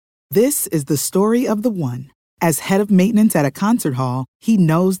This is the story of the one. As head of maintenance at a concert hall, he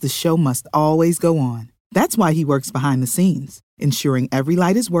knows the show must always go on. That's why he works behind the scenes, ensuring every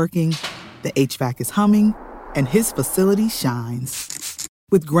light is working, the HVAC is humming, and his facility shines.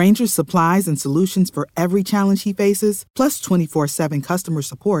 With Grainger's supplies and solutions for every challenge he faces, plus 24/7 customer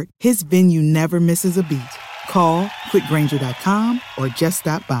support, his venue never misses a beat. Call quickgrainger.com or just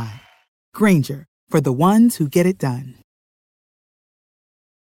stop by. Grainger, for the ones who get it done.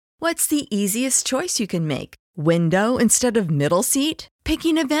 What's the easiest choice you can make? Window instead of middle seat?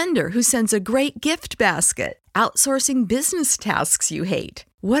 Picking a vendor who sends a great gift basket? Outsourcing business tasks you hate?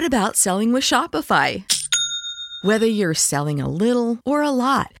 What about selling with Shopify? Whether you're selling a little or a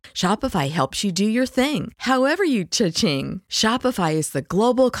lot, Shopify helps you do your thing, however you cha-ching. Shopify is the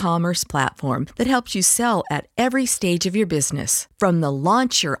global commerce platform that helps you sell at every stage of your business. From the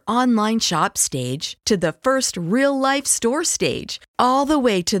launch your online shop stage to the first real-life store stage, all the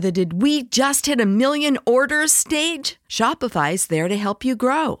way to the did we just hit a million orders stage. Shopify's there to help you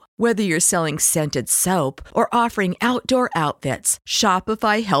grow. Whether you're selling scented soap or offering outdoor outfits,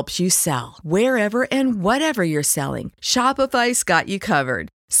 Shopify helps you sell. Wherever and whatever you're selling, Shopify's got you covered.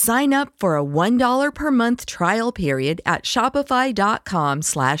 Sign up for a $1 per month trial period at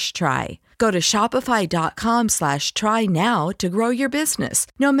shopify.com/try. Go to shopify.com/try now to grow your business,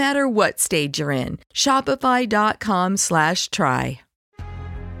 no matter what stage you're in. Shopify.com/try.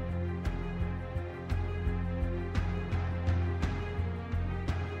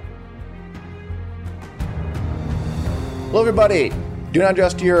 Hello, everybody. Do not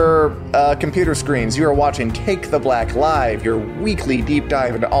adjust your computer screens. You are watching Take the Black Live, your weekly deep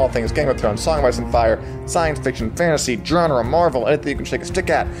dive into all things Game of Thrones, Song of Ice and Fire, science fiction, fantasy, genre, Marvel, anything you can shake a stick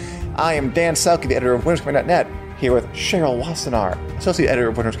at. I am Dan Selke, the editor of WintersComing.net, here with Cheryl Wassenaar, associate editor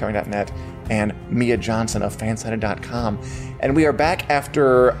of WintersComing.net, and Mia Johnson of Fansided.com. And we are back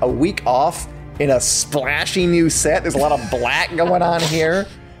after a week off in a splashy new set. There's a lot of black going on here.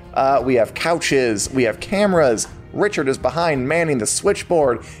 We have couches, we have cameras. Richard is behind manning the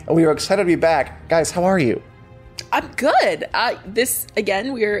switchboard, and we are excited to be back. Guys, how are you? I'm good.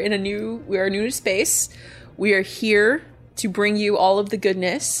 We are in a new space. We are here to bring you all of the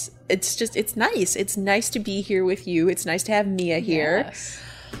goodness. It's nice. It's nice to be here with you. It's nice to have Mia here. Yes.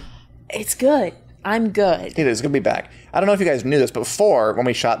 It's good. I'm good. It is good to be back. I don't know if you guys knew this, but before, when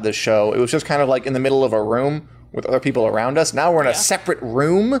we shot this show, it was just kind of like in the middle of a room with other people around us. Now we're in a separate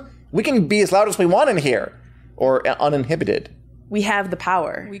room. We can be as loud as we want in here. Or uninhibited. We have the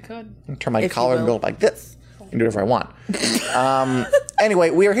power. We could. Turn my collar and go like this. I can do whatever I want. Anyway,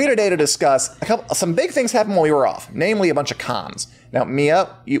 we are here today to discuss some big things happened while we were off, namely a bunch of cons. Now, Mia,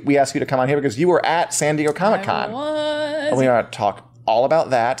 we asked you to come on here because you were at San Diego Comic-Con. I was. And we are going to talk all about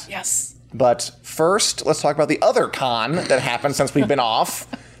that. Yes. But first, let's talk about the other con that happened since we've been off.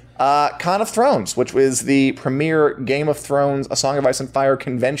 Con of Thrones, which was the premier Game of Thrones, A Song of Ice and Fire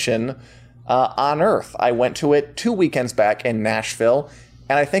convention on Earth. I went to it 2 weekends back in Nashville,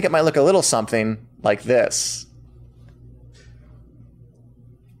 and I think it might look a little something like this.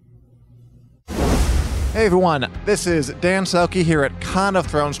 Hey everyone, this is Dan Selke here at Con of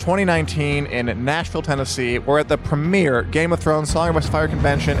Thrones 2019 in Nashville, Tennessee. We're at the premier Game of Thrones Song of Ice and Fire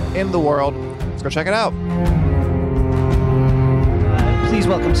convention in the world. Let's go check it out. Please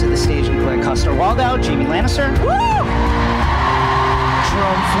welcome to the stage Nicola Coster-Waldau, Jaime Lannister, Jerome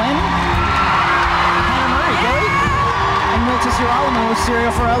Flynn, and Milton Girolamo with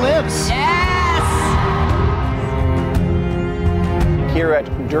Cereal for Our Lives. Yes! Here at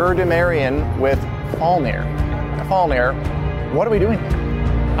Dur Damarian with Falnir. Falnir, what are we doing here?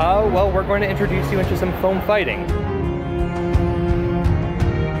 Well, we're going to introduce you into some foam fighting.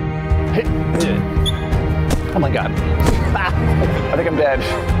 Hey. Oh my god. I think I'm dead.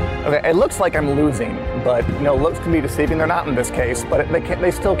 Okay, it looks like I'm losing, but looks can be deceiving. They're not in this case, but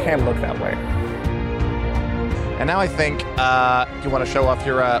they still can look that way. And now I think you want to show off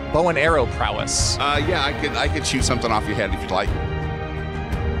your bow and arrow prowess. Yeah, I could shoot something off your head if you'd like.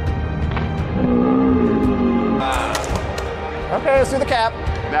 Okay, let's do the cap.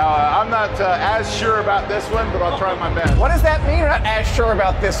 Now, I'm not as sure about this one, but I'll try my best. What does that mean? You're not as sure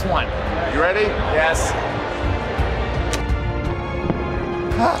about this one. You ready? Yes.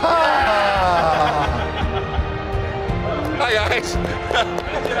 Hi, guys.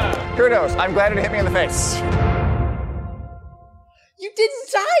 Kudos. I'm glad it hit me in the face. You didn't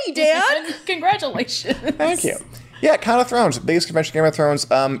die, Dan. Congratulations. Thank you. Yeah, Con of Thrones, biggest convention Game of Thrones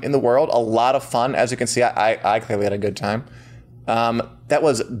in the world. A lot of fun. As you can see, I clearly had a good time. That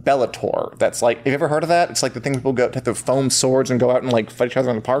was Bellator. That's like, have you ever heard of that? It's like the thing people go take the foam swords and go out and like fight each other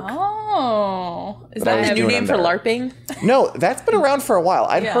in the park. Oh. No. Is that I that was a new doing name in for there. LARPing? No, that's been around for a while.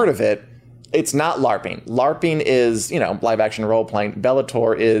 I'd Yeah. heard of it. It's not LARPing. LARPing is, live action role playing.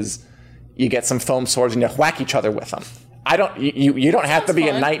 Bellator is you get some foam swords and you whack each other with them. You don't have to be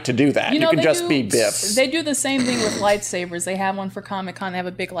a fun. knight to do that. You can they just do- be Biffs. They do the same thing with lightsabers. They have one for Comic-Con. They have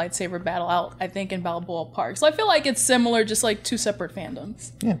a big lightsaber battle out, I think, in Balboa Park. So I feel like it's similar, just like two separate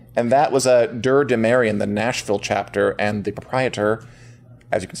fandoms. Yeah. And that was Dur Demarion, the Nashville chapter, and the proprietor,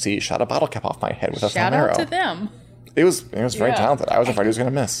 as you can see, shot a bottle cap off my head with a Shout foam arrow. out to them. It was very Yeah. talented. I was afraid he was going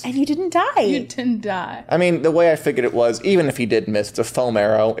to miss. And you didn't die. You didn't die. I mean, the way I figured it was, even if he did miss, it's a foam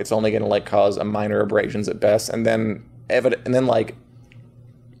arrow. It's only going to cause a minor abrasions at best, and then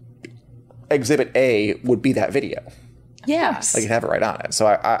Exhibit A would be that video. Yes. You'd have it right on it. So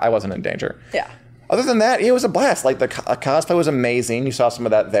I wasn't in danger. Yeah. Other than that, it was a blast. The cosplay was amazing. You saw some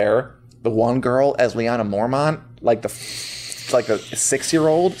of that there. The one girl as Lyanna Mormont, the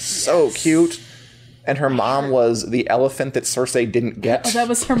 6-year-old, so cute. And her mom was the elephant that Cersei didn't get. Oh, that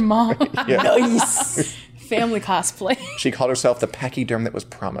was her mom. Nice. Family cosplay. She called herself the pachyderm that was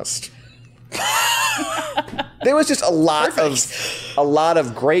promised. There was just a lot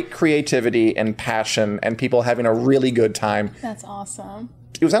of great creativity and passion and people having a really good time. That's awesome.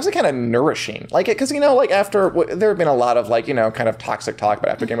 It was actually kind of nourishing. Because, after, there have been a lot of, kind of toxic talk, but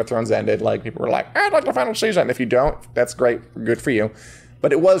after Game of Thrones ended, people were like, I'd like the final season. If you don't, that's great. Good for you.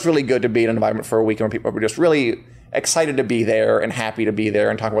 But it was really good to be in an environment for a weekend where people were just really excited to be there and happy to be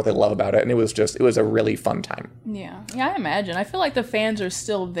there and talk about what they love about it. And it was a really fun time. Yeah, I imagine. I feel like the fans are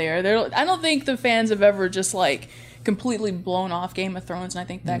still there. I don't think the fans have ever just completely blown off Game of Thrones, and I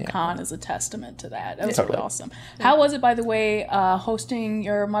think that con is a testament to that. That was really awesome. How was it, by the way, moderating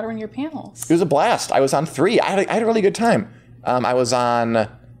your panels? It was a blast. I was on 3. I had a really good time. I was on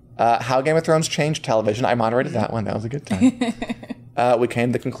How Game of Thrones Changed Television. I moderated that one. That was a good time. We came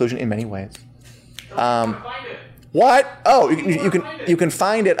to the conclusion in many ways. What? Oh, you can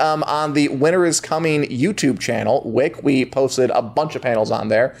find it on the Winter is Coming YouTube channel, WIC. We posted a bunch of panels on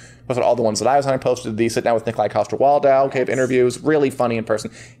there. Posted all the ones that I was on. I posted the Sit Down with Nikolai Coster-Waldau, gave interviews, really funny in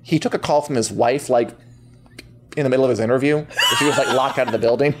person. He took a call from his wife, in the middle of his interview. She was locked out of the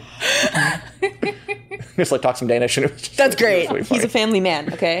building. Just talk some Danish. And it was just, That's great. Really He's a family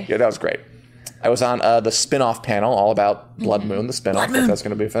man, okay? Yeah, that was great. I was on the spin-off panel all about Blood Moon, the spin-off. That's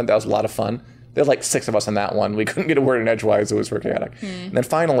going to be fun. That was a lot of fun. There were 6 of us on that one. We couldn't get a word in edgewise. It was very chaotic. And then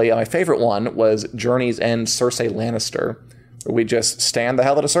finally, my favorite one was Journey's End Cersei Lannister, where we just stand the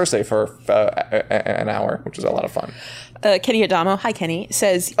hell out of Cersei for an hour, which was a lot of fun. Kenny Adamo, hi Kenny,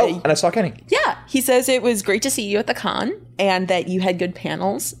 says... and I saw Kenny. Yeah, he says it was great to see you at the con and that you had good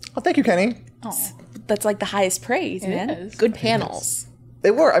panels. Oh, thank you, Kenny. That's the highest praise, man. is. Good panels.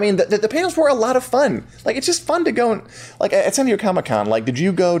 They were. I mean, the panels were a lot of fun. It's just fun to go and... at San Diego Comic-Con, did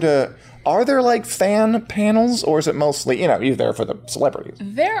you go to... Are there, fan panels, or is it mostly, you're there for the celebrities?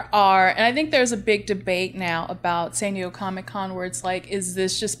 There are, and I think there's a big debate now about San Diego Comic-Con where it's is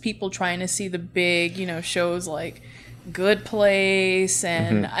this just people trying to see the big, shows like Good Place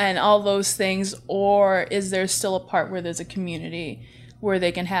and all those things, or is there still a part where there's a community where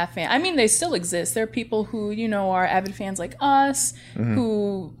they can have fans? I mean, they still exist. There are people who, are avid fans like us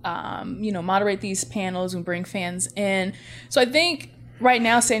who, moderate these panels and bring fans in. So I think... Right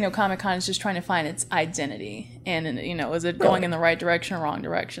now, San Diego Comic-Con is just trying to find its identity. And, is it going in the right direction or wrong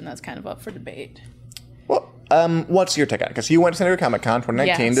direction? That's kind of up for debate. Well, what's your take on it? Because you went to San Diego Comic-Con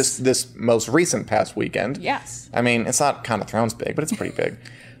 2019, Yes. this most recent past weekend. Yes. I mean, it's not Con of Thrones big, but it's pretty big.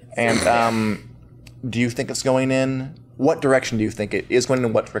 And do you think it's going in? What direction do you think it is going in,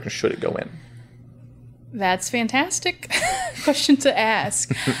 and what direction should it go in? That's fantastic question to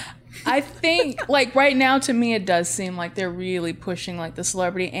ask. I think, right now, to me, it does seem like they're really pushing, the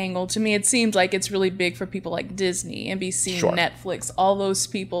celebrity angle. To me, it seems like it's really big for people like Disney, NBC, Sure. Netflix, all those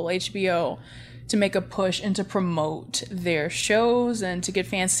people, HBO, to make a push and to promote their shows and to get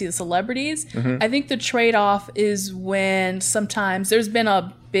fans to see the celebrities. I think the trade-off is when sometimes there's been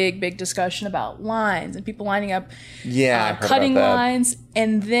a big discussion about lines and people lining up, Yeah, I've heard cutting about that. lines,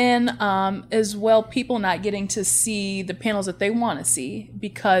 and then as well, people not getting to see the panels that they want to see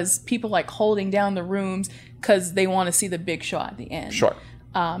because people holding down the rooms because they want to see the big show at the end. Sure.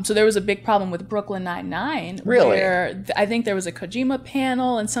 So there was a big problem with Brooklyn Nine-Nine. Really? Where I think there was a Kojima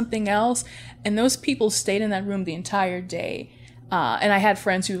panel and something else, and those people stayed in that room the entire day. And I had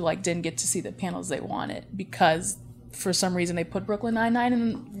friends who didn't get to see the panels they wanted because for some reason they put Brooklyn Nine-Nine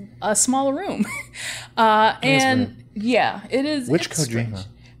in a smaller room. And yeah, it is. Which it's strange.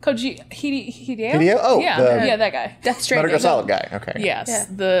 Kojima? Hideo? Hideo? Oh, yeah, that guy. Death Metal Stranding. Gear Solid guy. Okay. Yes, Yeah.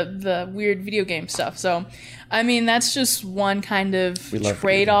 the weird video game stuff. So, I mean, that's just one kind of We love video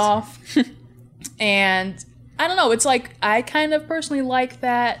trade-off. And I don't know, it's like, I kind of personally like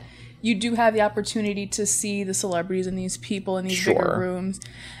that you do have the opportunity to see the celebrities and these people in these bigger rooms.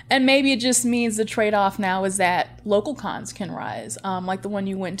 And maybe it just means the trade-off now is that local cons can rise. Like the one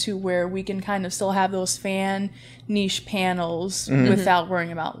you went to where we can kind of still have those fan niche panels without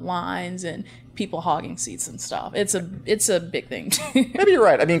worrying about lines and people hogging seats and stuff. It's a big thing. Maybe you're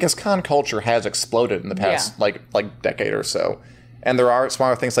right. I mean, because con culture has exploded in the past like decade or so. And there are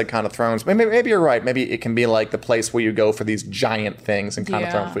smaller things like Con of Thrones. Maybe you're right. Maybe it can be like the place where you go for these giant things, and Con of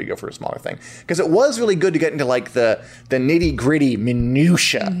Thrones where you go for a smaller thing. Because it was really good to get into like the nitty gritty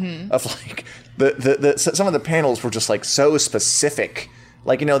minutia of like some of the panels were just like so specific.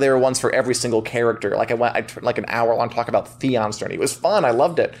 Like, you know, there were ones for every single character. Like I like an hour long talk about Theon's journey. It was fun. I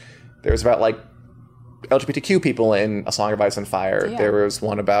loved it. There was about like LGBTQ people in A Song of Ice and Fire. Yeah. There was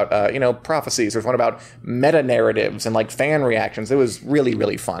one about, prophecies. There's one about meta-narratives and, like, fan reactions. It was really,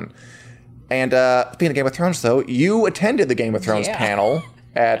 really fun. And speaking of Game of Thrones, though, you attended the Game of Thrones panel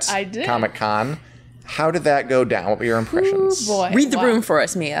at Comic-Con. How did that go down? What were your impressions? Ooh, boy. Read the room for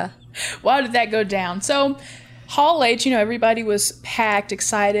us, Mia. How did that go down? So, Hall H, everybody was packed,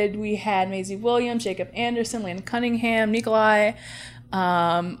 excited. We had Maisie Williams, Jacob Anderson, Landon Cunningham, Nikolai,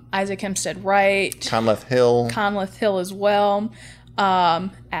 Isaac Hempstead Wright, Conleth Hill as well.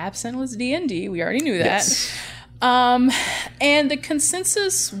 Absent was D&D. We already knew that. Yes. And the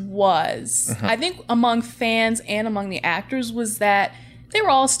consensus was, I think among fans and among the actors, was that they were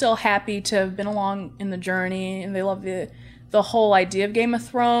all still happy to have been along in the journey, and they love the whole idea of Game of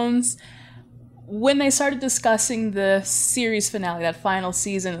Thrones. When they started discussing the series finale, that final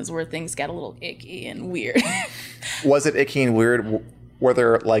season is where things got a little icky and weird. Was it icky and weird? Were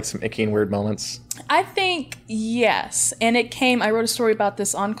there like some icky and weird moments? I think yes. And I wrote a story about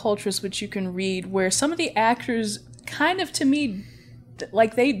this on Culturist, which you can read, where some of the actors kind of, to me,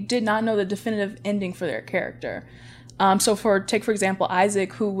 like they did not know the definitive ending for their character. Take for example,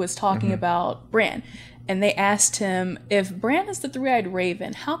 Isaac, who was talking about Bran. And they asked him, if Bran is the three-eyed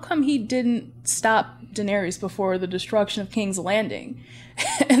raven, how come he didn't stop Daenerys before the destruction of King's Landing?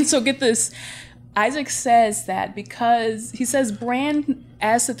 And so get this, Isaac says that because he says Bran,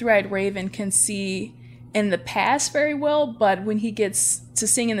 as the three-eyed raven, can see in the past very well, but when he gets to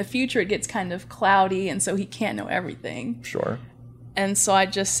seeing in the future, it gets kind of cloudy, and so he can't know everything. Sure. And so I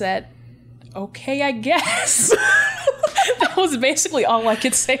just said, okay, I guess. That was basically all I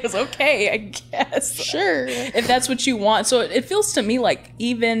could say was, okay, I guess. Sure. If that's what you want. So it feels to me like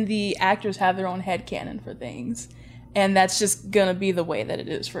even the actors have their own headcanon for things. And that's just going to be the way that it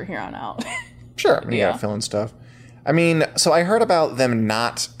is for here on out. Sure. You gotta fill in stuff. I mean, so I heard about them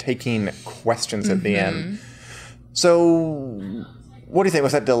not taking questions at the end. So what do you think?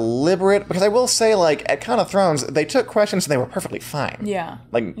 Was that deliberate? Because I will say, like, at Con of Thrones, they took questions and they were perfectly fine. Yeah.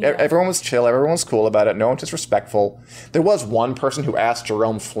 Like, everyone was chill, everyone was cool about it, no one was disrespectful. There was one person who asked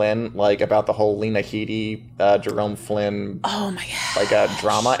Jerome Flynn, like, about the whole Lena Headey, Jerome Flynn, oh my God, like,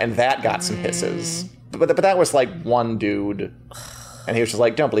 drama, and that got some hisses. But that was, like, one dude, and he was just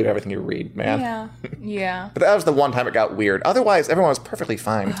like, don't believe everything you read, man. Yeah, yeah. But that was the one time it got weird. Otherwise, everyone was perfectly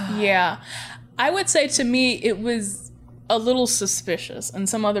fine. Yeah. I would say, to me, it was a little suspicious, and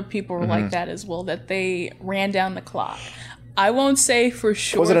some other people were like that as well, that they ran down the clock. I won't say for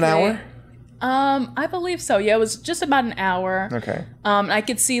sure. Was it an hour? I believe so. Yeah, it was just about an hour. Okay. I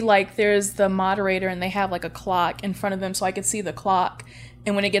could see, like, there's the moderator, and they have, like, a clock in front of them, so I could see the clock.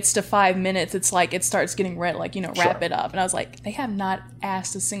 And when it gets to 5 minutes, it's like it starts getting red, like, wrap it up. And I was like, they have not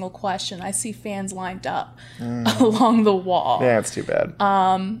asked a single question. I see fans lined up along the wall. Yeah, it's too bad.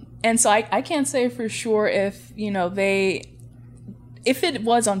 And so I can't say for sure if, if it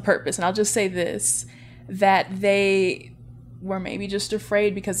was on purpose, and I'll just say this, that they were maybe just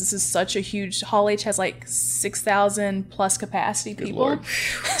afraid because this is such a huge, Hall H has like 6,000 plus capacity people. Lord.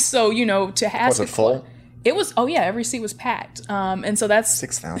 So, to ask. Was it full? It was, every seat was packed. And so that's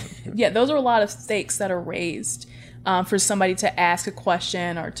 6,000. Yeah, those are a lot of stakes that are raised for somebody to ask a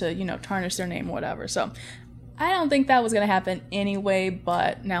question or to, tarnish their name or whatever. So I don't think that was going to happen anyway,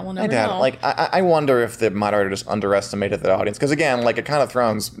 but now we'll never know. Like, I wonder if the moderator just underestimated the audience. Because again, like at Con of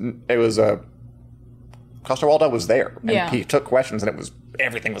Thrones, it was Costa Waldo was there. And he took questions and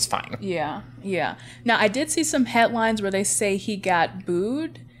everything was fine. Yeah, yeah. Now, I did see some headlines where they say he got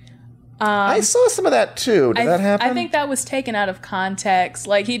booed. I saw some of that too. Did that happen? I think that was taken out of context.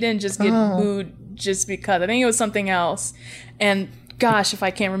 Like, he didn't just get booed just because. I think it was something else. And gosh, if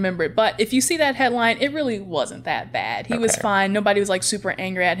I can't remember it. But if you see that headline, it really wasn't that bad. He was fine. Nobody was like super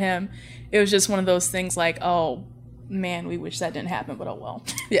angry at him. It was just one of those things like, oh man, we wish that didn't happen, but oh well.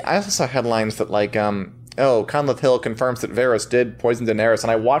 Yeah, I also saw headlines that like, Conleth Hill confirms that Varys did poison Daenerys,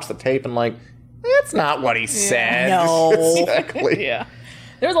 and I watched the tape and like, That's not what he said. No. Exactly. Yeah.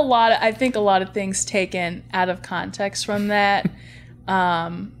 There's a lot of things taken out of context from that.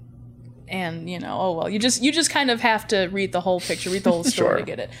 And oh well, you just kind of have to read the whole picture, read the whole story to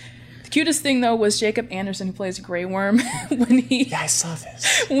get it. The cutest thing though was Jacob Anderson, who plays Grey Worm, Yeah, I saw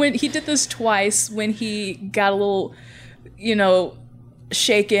this. when he did this twice, when he got a little,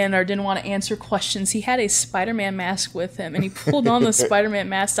 shaken or didn't want to answer questions, he had a Spider-Man mask with him, and he pulled on the Spider-Man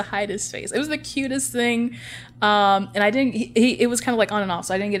mask to hide his face. It was the cutest thing, and I didn't. It was kind of like on and off,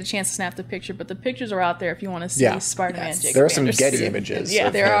 so I didn't get a chance to snap the picture. But the pictures are out there if you want to see Spider-Man. Jacob There are some Anderson. Getty images. Yeah,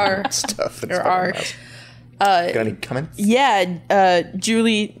 of there him are. and stuff. There are. Got any comments? Yeah,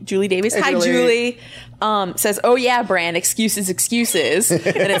 Julie Davis. Hey, Hi, Julie. Says, "Oh yeah, Bran, excuses." And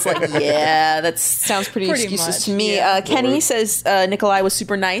it's like, yeah, that sounds pretty excuses much, to me. yeah. Kenny says Nikolai was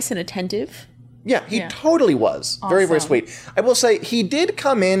super nice and attentive. Yeah, he totally was. Very, very Awesome. sweet. I will say, he did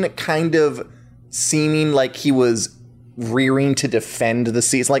come in kind of seeming like he was rearing to defend the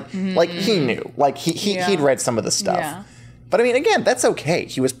season. Like he knew. Like, he'd read some of the stuff. Yeah. But I mean, again, that's okay.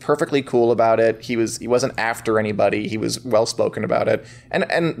 He was perfectly cool about it. He wasn't after anybody. He was well spoken about it,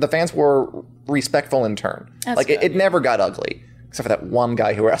 and the fans were respectful in turn. That's it good. never got ugly, except for that one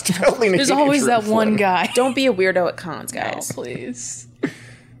guy who asked about Lena There's Headey always and that Drew one Flynn. guy. Don't be a weirdo at cons, Oh, guys. please.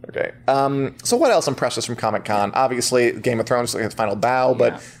 Okay. So what else impressed us from Comic-Con? Obviously, Game of Thrones its final bow,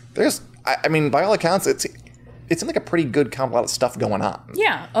 but there's, I mean, by all accounts, it seemed like a pretty good a lot of stuff going on.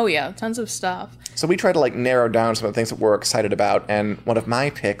 Yeah. Oh yeah. Tons of stuff. So we tried to narrow down some of the things that we're excited about, and one of my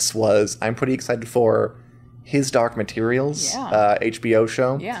picks was I'm pretty excited for His Dark Materials, HBO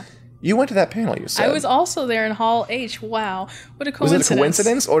show. Yeah. You went to that panel, you said. I was also there in Hall H. Wow. What a Was coincidence. it a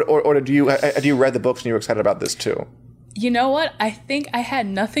coincidence, or did you read the books and you were excited about this too? You know what? I think I had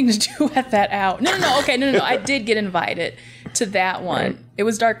nothing to do at that out. No. Okay, no. I did get invited to that one. Right. It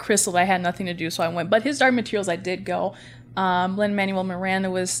was Dark Crystal. I had nothing to do, so I went. But His Dark Materials, I did go. Lin-Manuel Miranda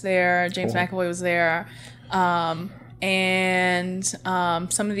was there. James McAvoy was there. And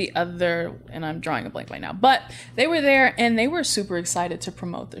some of the other, and I'm drawing a blank right now, but they were there and they were super excited to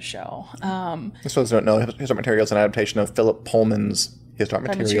promote the show. Just those who don't know, His Dark Materials is an adaptation of Philip Pullman's His Dark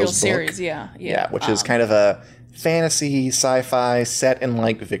Materials book. Series, yeah. Which is kind of a fantasy sci-fi set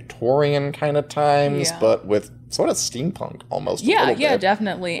in Victorian kind of times, but with sort of steampunk almost. Yeah,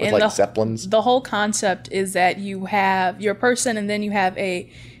 definitely. With and Zeppelins. The whole concept is that you have your person and then you have a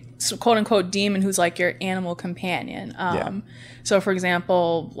quote unquote demon who's like your animal companion. So for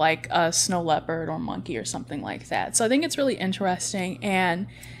example, like a snow leopard or monkey or something like that. So I think it's really interesting. And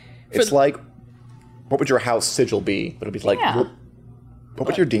it's like, what would your house sigil be? But it'd be like, what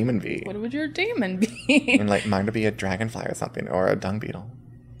would your demon be? What would your demon be? And mine would be a dragonfly or something, or a dung beetle.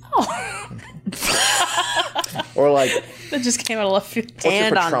 Oh. Or that just came out of left field.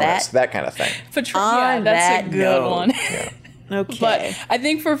 And on that kind of thing. That's a good one. Yeah. Okay. But I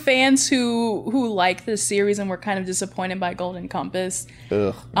think for fans who like this series and were kind of disappointed by Golden Compass,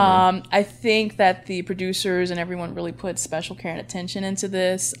 I think that the producers and everyone really put special care and attention into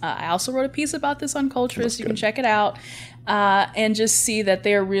this. I also wrote a piece about this on Culturist. You can check it out and just see that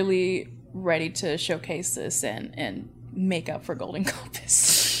they're really ready to showcase this and make up for Golden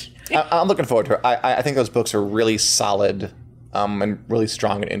Compass. I'm looking forward to it. I think those books are really solid and really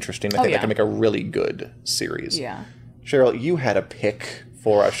strong and interesting. I think they can make a really good series. Yeah. Cheryl, you had a pick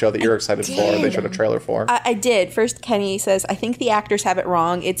for a show that you're excited for. They showed a trailer for. I did. First, Kenny says, I think the actors have it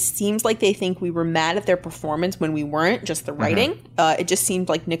wrong. It seems like they think we were mad at their performance when we weren't, just the writing. It just seemed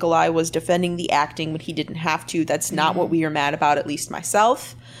like Nikolai was defending the acting when he didn't have to. That's not what we are mad about, at least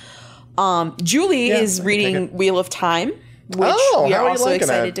myself. Julie is reading Wheel of Time, which we are also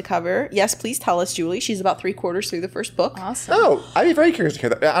excited to cover. Yes, please tell us, Julie. She's about 3/4 through the first book. Awesome. Oh, I'd be very curious to hear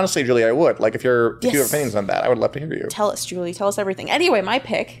that. Honestly, Julie, I would. If you have opinions on that, I would love to hear you. Tell us, Julie. Tell us everything. Anyway, my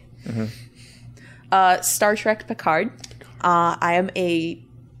pick, Star Trek Picard. I am a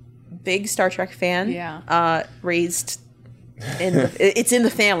big Star Trek fan. Yeah. Raised in it's in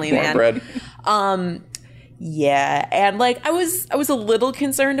the family, man. Cornbread. Yeah, and I was a little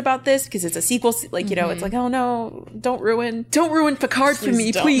concerned about this because it's a sequel. It's like, oh no, don't ruin Picard for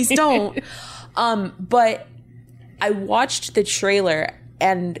me, please don't. But I watched the trailer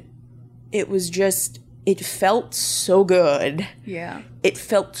and it was just, it felt so good. Yeah. It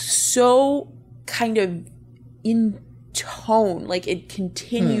felt so kind of in tone, it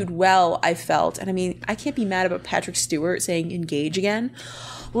continued well, I felt. And I mean, I can't be mad about Patrick Stewart saying engage again.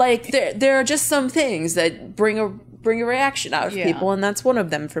 There are just some things that bring a reaction out of people, and that's one of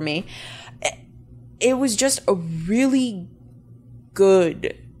them for me. It was just a really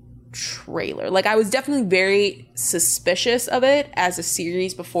good trailer. Like, I was definitely very suspicious of it as a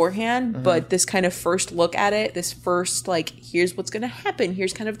series beforehand, but this kind of first look at it, this first, like, here's what's gonna happen,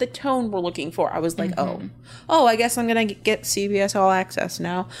 here's kind of the tone we're looking for, I was like, oh, I guess I'm gonna get CBS All Access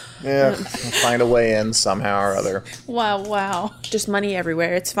now. Yeah, find a way in somehow or other. Wow. Just money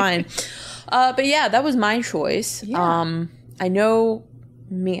everywhere, it's fine. But yeah, that was my choice. Yeah. I know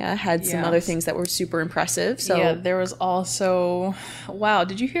Mia had some other things that were super impressive. So yeah, there was also, wow,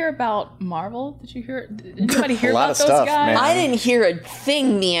 did you hear about Marvel? Did anybody hear lot about of those stuff, guys? man. I didn't hear a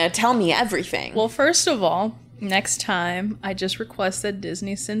thing, Mia. Tell me everything. Well, first of all, next time I just request that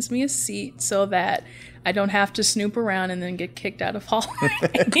Disney sends me a seat so that I don't have to snoop around and then get kicked out of Hall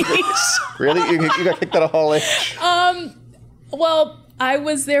H. Really? You got kicked out of Hall H? Well, I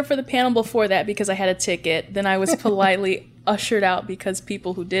was there for the panel before that because I had a ticket. Then I was politely ushered out because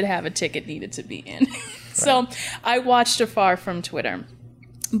people who did have a ticket needed to be in. So I watched afar from Twitter.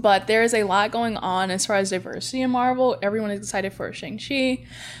 But there is a lot going on as far as diversity in Marvel. Everyone is excited for Shang-Chi.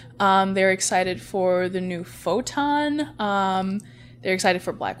 They're excited for the new Photon. They're excited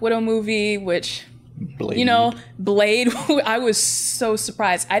for Black Widow movie, which... Blade. You know, Blade, I was so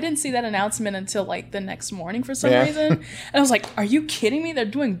surprised. I didn't see that announcement until like the next morning for some reason. And I was like, are you kidding me? They're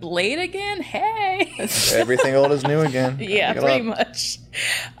doing Blade again? Hey. Everything old is new again. Yeah, pretty much.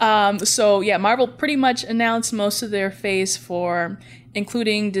 So yeah, Marvel pretty much announced most of their phase 4,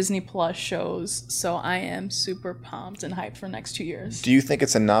 including Disney Plus shows. So I am super pumped and hyped for the next 2 years. Do you think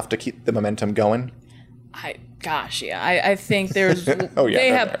it's enough to keep the momentum going? I think there's Oh, yeah, they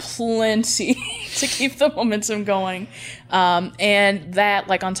they're have there. plenty to keep the momentum going, and that,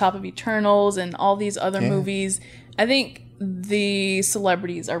 like, on top of Eternals and all these other movies, I think the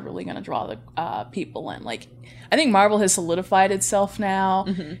celebrities are really going to draw the people in. Like, I think Marvel has solidified itself now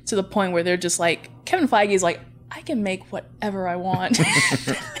to the point where they're just like, Kevin Feige is like, I can make whatever I want.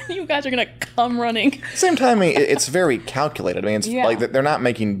 You guys are going to come running. At the same time, I mean, it's very calculated. I mean, it's like they're not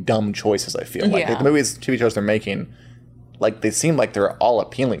making dumb choices, I feel like. Yeah. The movies, TV shows they're making, like, they seem like they're all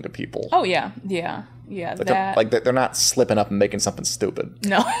appealing to people. Oh, yeah. They're not slipping up and making something stupid.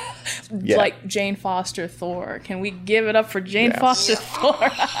 No. Yeah. Like Jane Foster Thor. Can we give it up for Jane Yes. Foster Thor?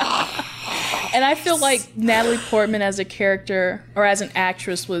 And I feel like Natalie Portman as a character or as an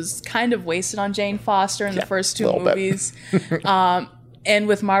actress was kind of wasted on Jane Foster in the first 2 little bit. movies. And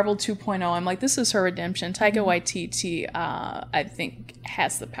with Marvel 2.0, I'm like, this is her redemption. Taika Waititi, I think,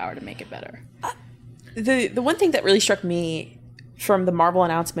 has the power to make it better. the one thing that really struck me from the Marvel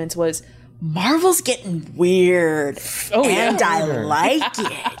announcements was Marvel's getting weird. Oh, yeah. And I like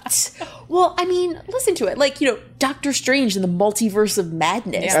it. Well, I mean, listen to it. Like, you know, Doctor Strange in the Multiverse of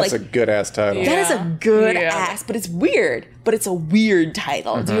Madness. Yeah. That's like, a good-ass title. that is a good Yeah. ass, but it's weird. But it's a weird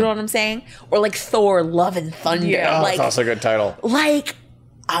title. Do you know what I'm saying? Or like Thor, Love and Thunder. Yeah. Oh, like, that's also a good title. like,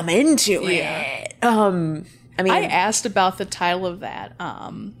 I'm into Yeah. it. I mean, I asked about the title of that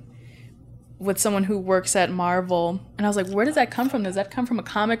with someone who works at Marvel, and I was like, where does that come from? Does that come from a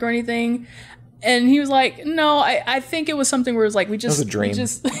comic or anything? And he was like, no, I think it was something where it was like, was a dream.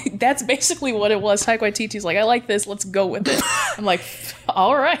 That's basically what it was. Taika Waititi's like, I like this, let's go with it. I'm like,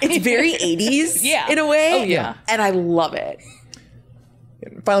 all right. it's very 80s Yeah. in a way. Oh, yeah. And I love it.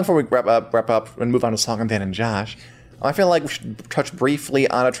 Finally, before we wrap up and move on to Song of Dan and Josh, I feel like we should touch briefly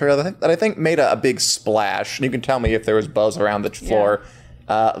on a trailer that I think made a big splash. And you can tell me if there was buzz around the floor.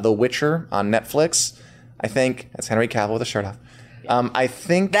 The Witcher on Netflix. I think that's Henry Cavill with a shirt off. I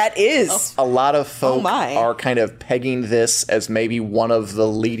think That is. a lot of folk my. are kind of pegging this as maybe one of the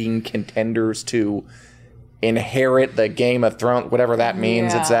leading contenders to inherit the Game of Thrones, whatever that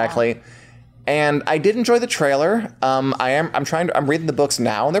means Yeah. exactly. And I did enjoy the trailer. I'm reading the books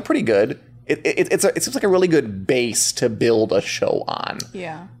now, and they're pretty good. It seems like a really good base to build a show on.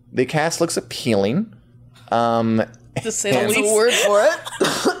 Yeah. The cast looks appealing. To say the And- least. Word for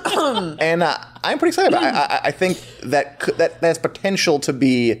it. And I'm pretty excited about it. I think that has potential to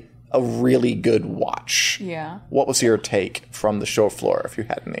be a really good watch. Yeah. What was your take from the show floor, if you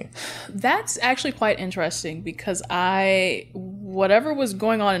had any? That's actually quite interesting because whatever was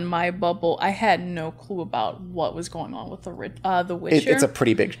going on in my bubble, I had no clue about what was going on with the Witcher. It's a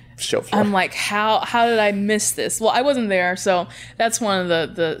pretty big show floor. I'm like, how did I miss this? Well, I wasn't there, so that's one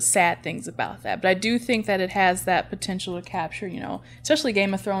of the sad things about that. But I do think that it has that potential to capture, you know, especially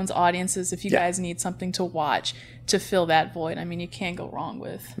Game of Thrones audiences. If you guys need something to watch to fill that void, I mean, you can't go wrong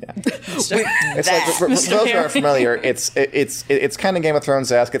with. It's like for those who aren't familiar, it's kind of Game of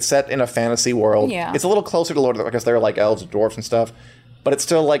Thrones-esque. It's set in a fantasy world. Yeah. It's a little closer to Lord of the Rings because they're like elves and dwarves and stuff, but it's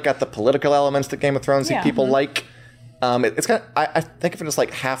still like got the political elements that Game of Thrones Yeah. people like. It's kind of I think of it as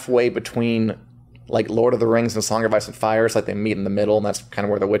like halfway between like Lord of the Rings and Song of Ice and Fire. It's like they meet in the middle, and that's kind of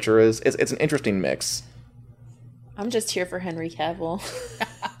where The Witcher is. It's an interesting mix. I'm just here for Henry Cavill.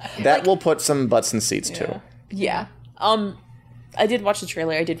 That will put some butts in seats too. Yeah. I did watch the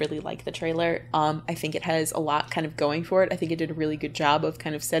trailer. I did really like the trailer. I think it has a lot kind of going for it. I think it did a really good job of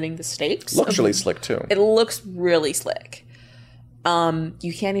kind of setting the stakes. Looks really slick too. It looks really slick.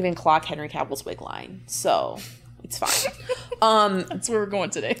 You can't even clock Henry Cavill's wig line, so it's fine. That's where we're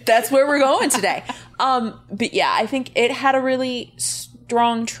going today. That's where we're going today. But yeah, I think it had a really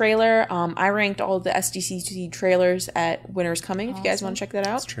strong trailer. I ranked all of the SDCC trailers at Winter's Coming. If you guys want to check that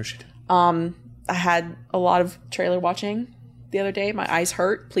out. That's true. She did. I had a lot of trailer watching the other day. My eyes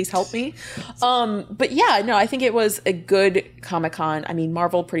hurt. Please help me. But yeah, no, I think it was a good Comic-Con. I mean,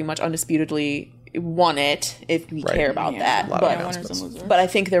 Marvel pretty much undisputedly won it, if we care about that. But I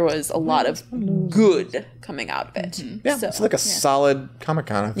think there was a lot of good coming out of it. Yeah, it's like a solid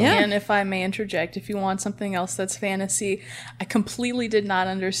Comic-Con, I think. Yeah. And if I may interject, if you want something else that's fantasy, I completely did not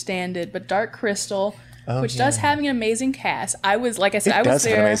understand it, but Dark Crystal, which does have an amazing cast. I was, like I said, I was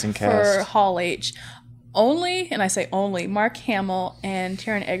there for Hall H. Only, and I say only, Mark Hamill and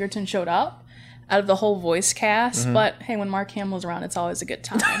Taron Egerton showed up out of the whole voice cast. But hey, when Mark Hamill's around, it's always a good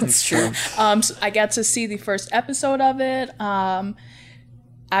time. That's true. So I got to see the first episode of it. I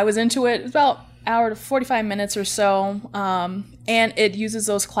was into it. It was about an hour to 45 minutes or so. And it uses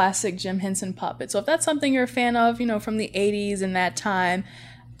those classic Jim Henson puppets. So if that's something you're a fan of, from the 80s and that time,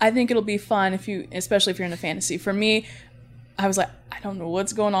 I think it'll be fun especially if you're into fantasy. For me, I was like, I don't know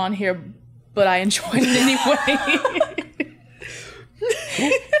what's going on here, but I enjoyed it anyway.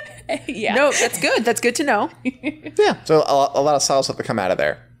 Yeah. No, that's good. That's good to know. Yeah. So a lot of solid stuff to come out of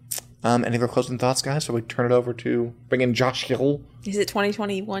there. Any other closing thoughts, guys? So we turn it over to bring in Josh Hill. Is it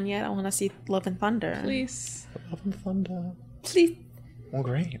 2021 yet? I want to see Love and Thunder. Please. Love and Thunder. Please. Well,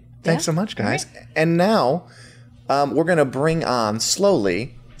 great. Thanks so much, guys. Right. And now we're going to bring on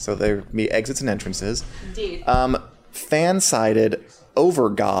slowly, so there be exits and entrances. Indeed. Fan-sided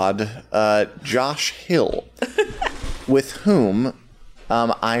over-god Josh Hill, with whom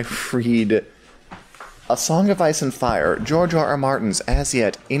I read A Song of Ice and Fire, George R.R. Martin's as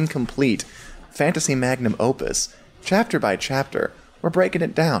yet incomplete fantasy magnum opus, chapter by chapter. We're breaking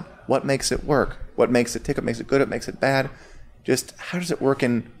it down. What makes it work? What makes it tick? What makes it good? What makes it bad? Just how does it work,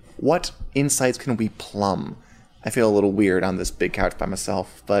 and what insights can we plumb? I feel a little weird on this big couch by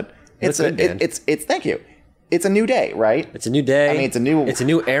myself, but it's thank you. It's a new day, right? It's a new day. I mean, it's a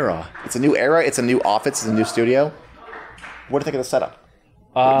new era. It's a new era. It's a new office. It's a new studio. What do you think of the setup?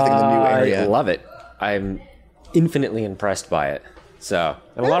 What do you think of the new area? I love it. I'm infinitely impressed by it. So,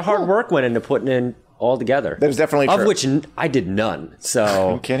 and a lot of hard work went into putting it all together. That is definitely true. Of which I did none. So,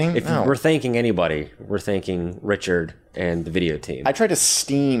 are you kidding? If we're thanking anybody, we're thanking Richard and the video team. I tried to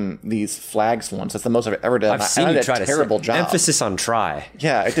steam these flags once. That's the most I've ever done. I've seen you try to terrible job. Emphasis on try.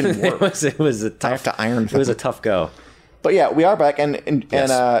 Yeah, it didn't work. it was a tough. I have to iron them. It was a tough go. But yeah, we are back, and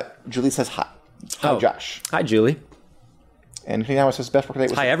Julie says hi. Hi, Josh. Hi, Julie. And he now says best work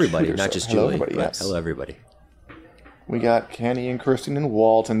today. Hi, everybody, not just Julie. Everybody, yes. Hello, everybody. We got Kenny and Kirsten and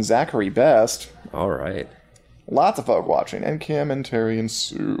Walt and Zachary Best. All right. Lots of folk watching, and Kim and Terry and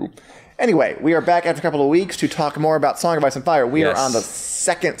Sue. Anyway, we are back after a couple of weeks to talk more about Song of Ice and Fire. We are on the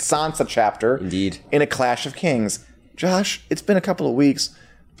second Sansa chapter. Indeed. In A Clash of Kings. Josh, it's been a couple of weeks.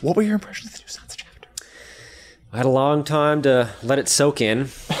 What were your impressions of the new Sansa chapter? I had a long time to let it soak in.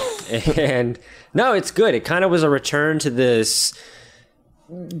 And no, it's good. It kind of was a return to this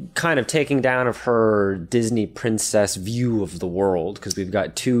kind of taking down of her Disney princess view of the world, because we've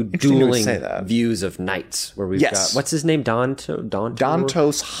got two dueling views of knights where we've got, what's his name?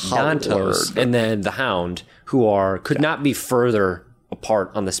 Dantos Holloward. And then the Hound, who could not be further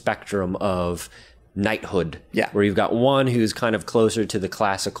apart on the spectrum of knighthood. Yeah. Where you've got one who's kind of closer to the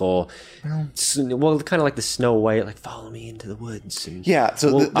classical, kind of like the Snow White, like follow me into the woods. And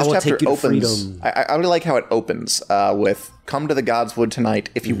so this chapter opens. I really like how it opens with come to the Godswood tonight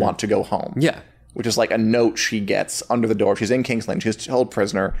if you want to go home. Yeah. Which is like a note she gets under the door. She's in King's Landing. She's held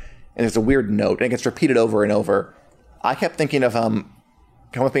prisoner. And there's a weird note. And it gets repeated over and over. I kept thinking of Come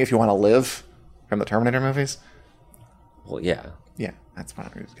With Me If You Want to Live from the Terminator movies. Well, yeah. Yeah, that's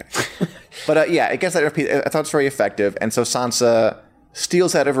fine. Okay. But it gets that repeat. I thought it's very effective. And so Sansa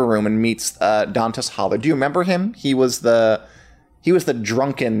steals out of her room and meets Dantos Holloward. Do you remember him? He was the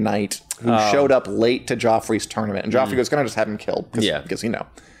drunken knight who showed up late to Joffrey's tournament. And Joffrey goes, "Can I just have him killed?" Because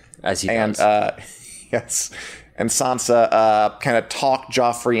as he does. Yes. And Sansa kind of talked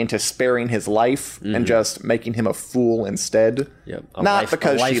Joffrey into sparing his life and just making him a fool instead. Yep. A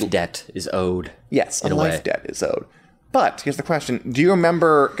life debt is owed. Yes, a life debt is owed. But here's the question. Do you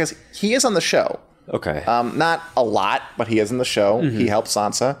remember, because he is on the show, Okay. Not a lot, but he is in the show. Mm-hmm. He helps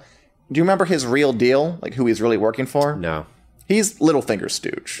Sansa. Do you remember his real deal? Like who he's really working for? No. He's Littlefinger's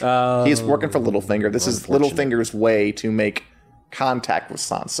stooge. He's working for Littlefinger. This is Littlefinger's way to make contact with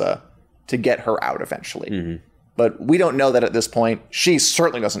Sansa to get her out eventually. Mm-hmm. But we don't know that at this point. She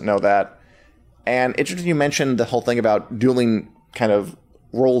certainly doesn't know that. And interesting you mentioned the whole thing about dueling kind of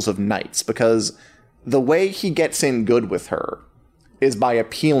roles of knights, because the way he gets in good with her is by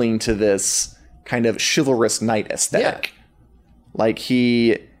appealing to this kind of chivalrous knight aesthetic. Yeah. Like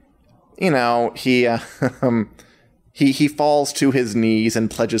he falls to his knees and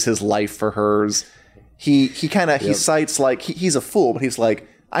pledges his life for hers. He cites like he's a fool, but he's like,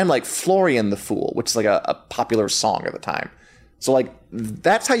 I'm like Florian the Fool, which is like a popular song at the time. So like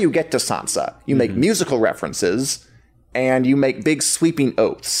that's how you get to Sansa. You make musical references and you make big sweeping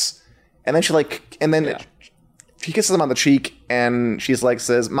oaths. And then she kisses him on the cheek and she's like,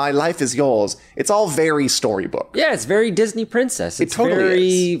 says, my life is yours. It's all very storybook. Yeah, it's very Disney princess. It's totally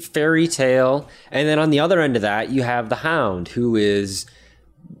very is. fairy tale. And then on the other end of that, you have the Hound, who is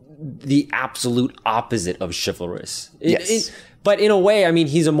the absolute opposite of chivalrous. But in a way, I mean,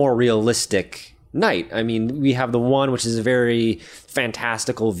 he's a more realistic knight. I mean, we have the one, which is a very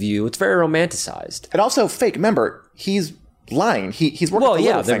fantastical view. It's very romanticized. And also fake. Remember, he's lying. He's working for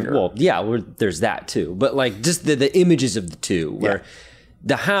Littlefinger. There's that too. But like just the images of the two, where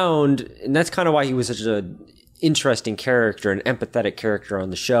the Hound, and that's kind of why he was such an interesting character, an empathetic character on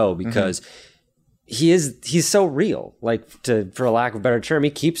the show, because he's so real. Like for lack of a better term, he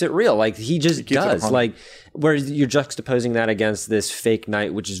keeps it real. Like he just does. Like where you're juxtaposing that against this fake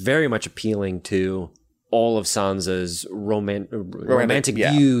knight, which is very much appealing to all of Sansa's romantic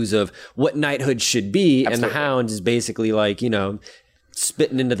views of what knighthood should be. Absolutely. And the Hound is basically like,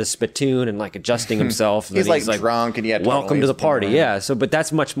 spitting into the spittoon and like adjusting himself. he's like drunk and welcome to the party. Yeah. So, but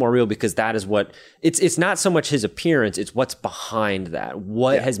that's much more real because that is what it's not so much his appearance. It's what's behind that.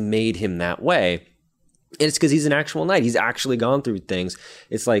 What has made him that way. And it's because he's an actual knight. He's actually gone through things.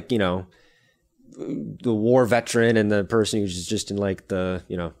 It's like, the war veteran and the person who's just in like the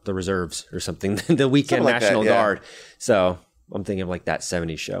reserves or something, the weekend like National Guard. So I'm thinking of like that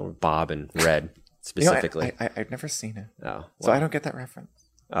 70s show with Bob and Red specifically. I've never seen it. Oh, well. So I don't get that reference.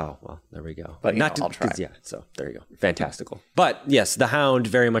 Oh, well, there we go. But I'll try. Yeah. So there you go. Fantastical. But yes, the Hound,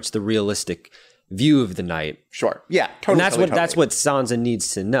 very much the realistic view of the knight. Sure. Yeah. Totally. And that's what Sansa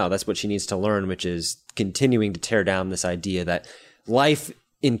needs to know. That's what she needs to learn, which is continuing to tear down this idea that life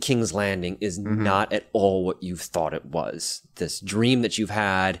in King's Landing is not at all what you've thought it was. This dream that you've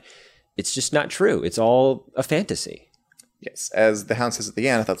had, it's just not true. It's all a fantasy. Yes, as the Hound says at the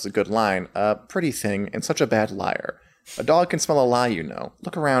end, I thought it was a good line. Pretty thing and such a bad liar. A dog can smell a lie,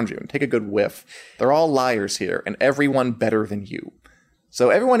 Look around you and take a good whiff. They're all liars here, and everyone better than you. So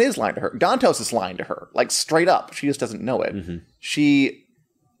everyone is lying to her. Dantos is lying to her, like straight up. She just doesn't know it. She,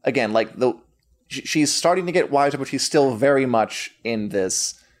 again, like she's starting to get wiser, but she's still very much in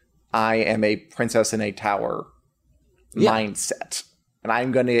this I am a princess in a tower mindset.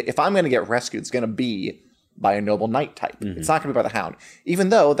 And if I'm gonna get rescued, it's gonna be by a noble knight type. It's not gonna be by the Hound. Even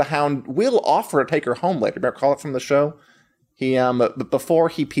though the Hound will offer to take her home later. Remember, call it from the show? He before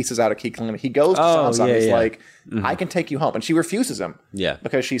he pieces out of King's Landing, he goes to Sansa and he's like, I can take you home. And she refuses him. Yeah.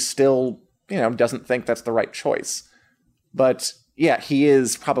 Because she still, doesn't think that's the right choice. But yeah, he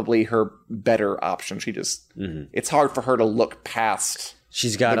is probably her better option. She just, it's hard for her to look past.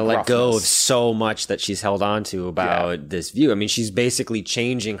 She's got to let go of so much that she's held on to about this view. I mean, she's basically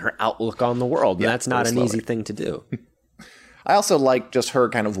changing her outlook on the world. And that's not an easy thing to do. I also like just her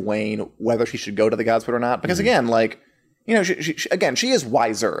kind of weighing whether she should go to the Godswood or not. Because again, like, she is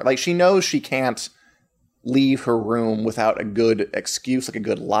wiser. Like, she knows she can't leave her room without a good excuse, like a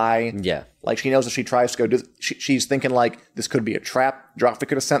good lie. Yeah. Like, she knows if she tries to go, she's thinking, like, this could be a trap. Joffrey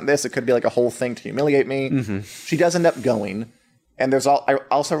could have sent this. It could be, like, a whole thing to humiliate me. She does end up going. And I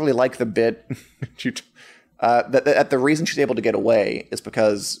also really like the bit that the reason she's able to get away is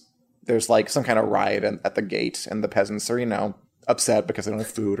because there's, like, some kind of riot at the gate, and the peasants are, upset because they don't have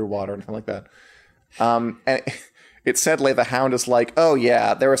food or water or anything like that. And it said, like, the Hound is like, oh,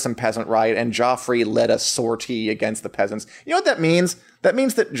 yeah, there was some peasant riot, and Joffrey led a sortie against the peasants. You know what that means? That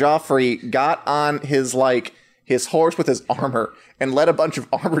means that Joffrey got on his horse with his armor and led a bunch of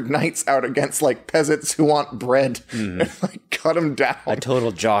armored knights out against, like, peasants who want bread and, like, cut them down. A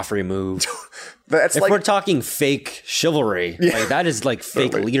total Joffrey move. If we're talking fake chivalry, like, that is, like,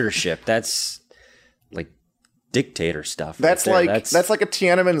 fake leadership. That's, like, dictator stuff. That's like a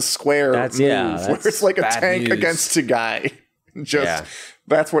Tiananmen Square move, where it's like a tank against a guy.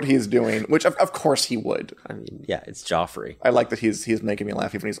 That's what he's doing, which of course he would. I mean, yeah, it's Joffrey. I like that he's making me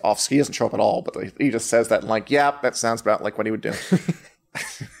laugh even when he's off. He doesn't show up at all, but he just says that and like, yeah, that sounds about like what he would do,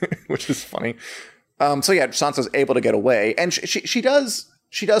 which is funny. So yeah, Sansa's able to get away, and she does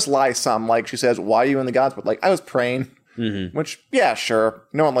lie some. Like she says, "Why are you in the gods?" But like, I was praying, which yeah, sure.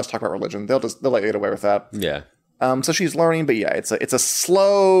 No one wants to talk about religion. They'll let you get away with that. Yeah. So she's learning, but yeah, it's a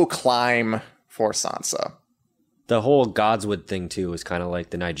slow climb for Sansa. The whole Godswood thing, too, is kind of like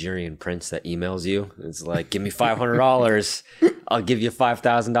the Nigerian prince that emails you. It's like, give me $500. I'll give you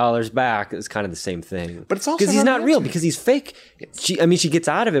 $5,000 back. It's kind of the same thing. But it's also because he's not real, because he's fake. She gets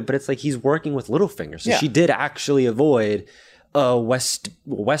out of it, but it's like he's working with Littlefinger. So she did actually avoid a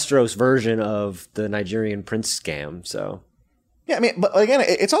Westeros version of the Nigerian prince scam. So yeah, I mean, but again,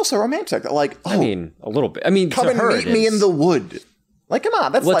 it's also romantic. Like, I mean, a little bit. I mean, come to and her, meet me in the wood. Like, come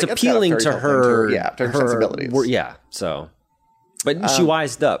on, that's well, like it's appealing to her, to her sensibilities. Yeah, so, but she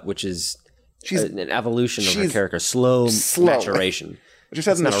wised up, which is an evolution of her character, slow maturation. She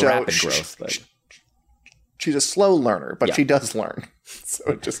says in the show, rapid growth, but she's a slow learner, but she does learn,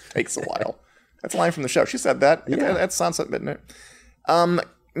 so it just takes a while. That's a line from the show. She said that. Yeah, that's Sansa admitting it.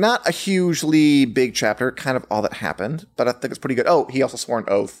 Not a hugely big chapter, kind of all that happened, but I think it's pretty good. Oh, he also swore an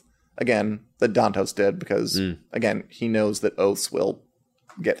oath. Again, that Dantos did because, again, he knows that oaths will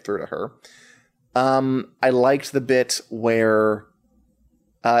get through to her. I liked the bit where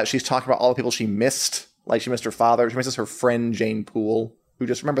she's talking about all the people she missed. Like, she missed her father. She misses her friend, Jane Poole, who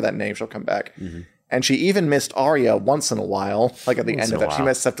just remember that name. She'll come back. Mm-hmm. And she even missed Arya once in a while. Like, at the end of that. She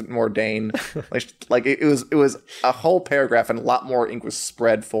missed Septon Mordain. like it was a whole paragraph, and a lot more ink was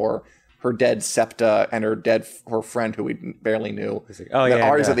spread for her dead Septa and her friend who we barely knew. Like, oh yeah,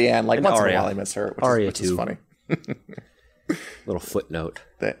 Arya's at the end. Like once in a while, I miss her, which is funny. Little footnote.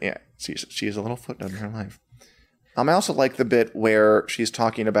 She's a little footnote in her life. I also like the bit where she's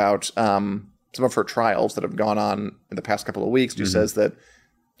talking about some of her trials that have gone on in the past couple of weeks. She says that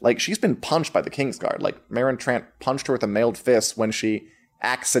like she's been punched by the Kingsguard. Like Meryn Trant punched her with a mailed fist when she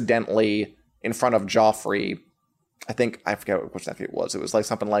accidentally, in front of Joffrey, I forget which it was. It was like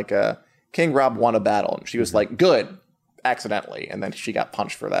something like King Robb won a battle, and she was like, good, accidentally, and then she got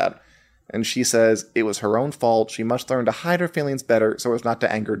punched for that. And she says it was her own fault. She must learn to hide her feelings better so as not to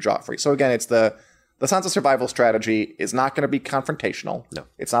anger Joffrey. So again, it's the Sansa survival strategy is not going to be confrontational. No.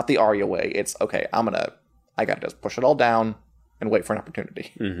 It's not the Arya way. It's, okay, I got to just push it all down and wait for an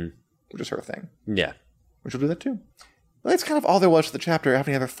opportunity, which is her thing. Yeah. Which will do that too. Well, that's kind of all there was for the chapter. Have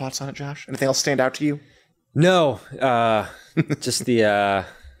any other thoughts on it, Josh? Anything else stand out to you? No, just the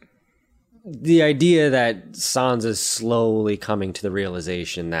idea that Sansa's slowly coming to the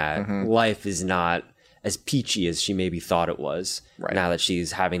realization that life is not as peachy as she maybe thought it was. Right. Now that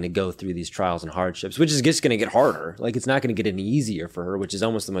she's having to go through these trials and hardships, which is just going to get harder. Like, it's not going to get any easier for her, which is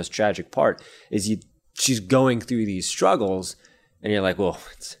almost the most tragic part. She's going through these struggles, and you're like, well,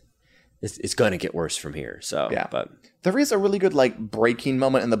 it's going to get worse from here. So yeah, but. There is a really good, like, breaking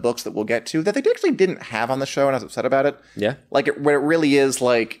moment in the books that we'll get to that they actually didn't have on the show, and I was upset about it. Yeah. Like, where it really is,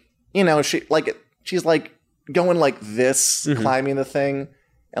 like, you know, she's, like, going like this, climbing the thing,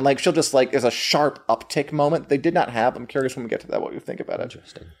 and, like, she'll just, like, there's a sharp uptick moment they did not have. I'm curious when we get to that what you think about it.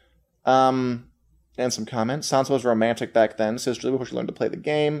 Interesting. And some comments. Sansa was romantic back then, says Julie, before she learned to play the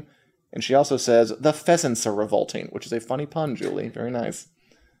game. And she also says, the pheasants are revolting, which is a funny pun, Julie. Very nice.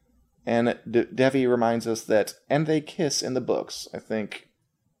 And Devi reminds us that, and they kiss in the books. I think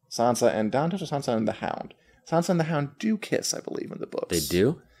Sansa and Dantos, or Sansa and the Hound? Sansa and the Hound do kiss, I believe, in the books. They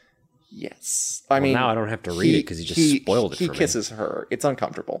do? Yes. I mean, now I don't have to read it because you just spoiled it for me. He kisses her. It's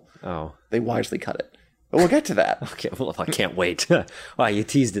uncomfortable. Oh. They wisely cut it. But we'll get to that. Okay, well, I can't wait. Wow, you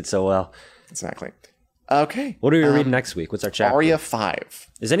teased it so well. Exactly. Okay. What are we reading next week? What's our chapter? Arya 5.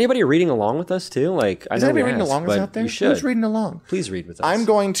 Is anybody reading along with us too? Like, is anybody reading along with us out there? You should. Who's reading along? Please read with us. I'm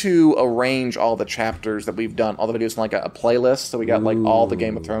going to arrange all the chapters that we've done, all the videos in like a playlist. So we got like all the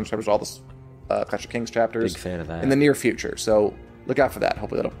Game of Thrones chapters, all the Clash of Kings chapters. Big fan of that. In the near future. So look out for that.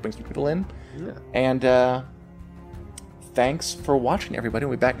 Hopefully that'll bring some people in. Yeah. And thanks for watching, everybody.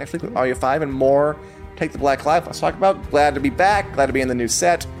 We'll be back next week with Arya 5 and more Take the Black Life. Let's talk about. Glad to be back. Glad to be in the new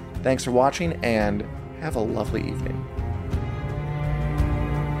set. Thanks for watching, and have a lovely evening.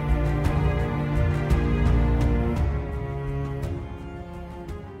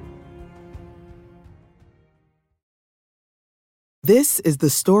 This is the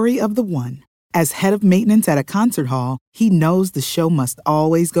story of the one. As head of maintenance at a concert hall, he knows the show must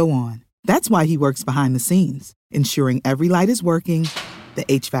always go on. That's why he works behind the scenes, ensuring every light is working, the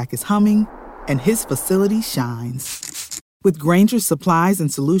HVAC is humming, and his facility shines. With Granger's supplies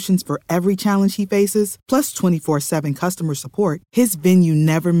and solutions for every challenge he faces, plus 24/7 customer support, his venue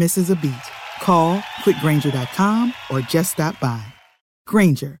never misses a beat. Call quickgranger.com or just stop by.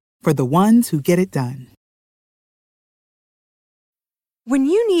 Granger, for the ones who get it done. When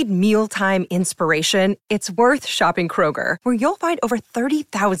you need mealtime inspiration, it's worth shopping Kroger, where you'll find over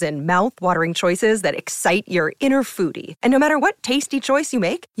 30,000 mouth-watering choices that excite your inner foodie. And no matter what tasty choice you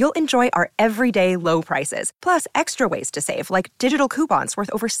make, you'll enjoy our everyday low prices, plus extra ways to save, like digital coupons worth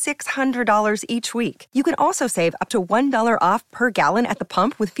over $600 each week. You can also save up to $1 off per gallon at the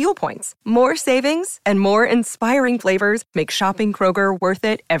pump with fuel points. More savings and more inspiring flavors make shopping Kroger worth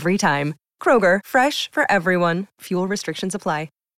it every time. Kroger, fresh for everyone. Fuel restrictions apply.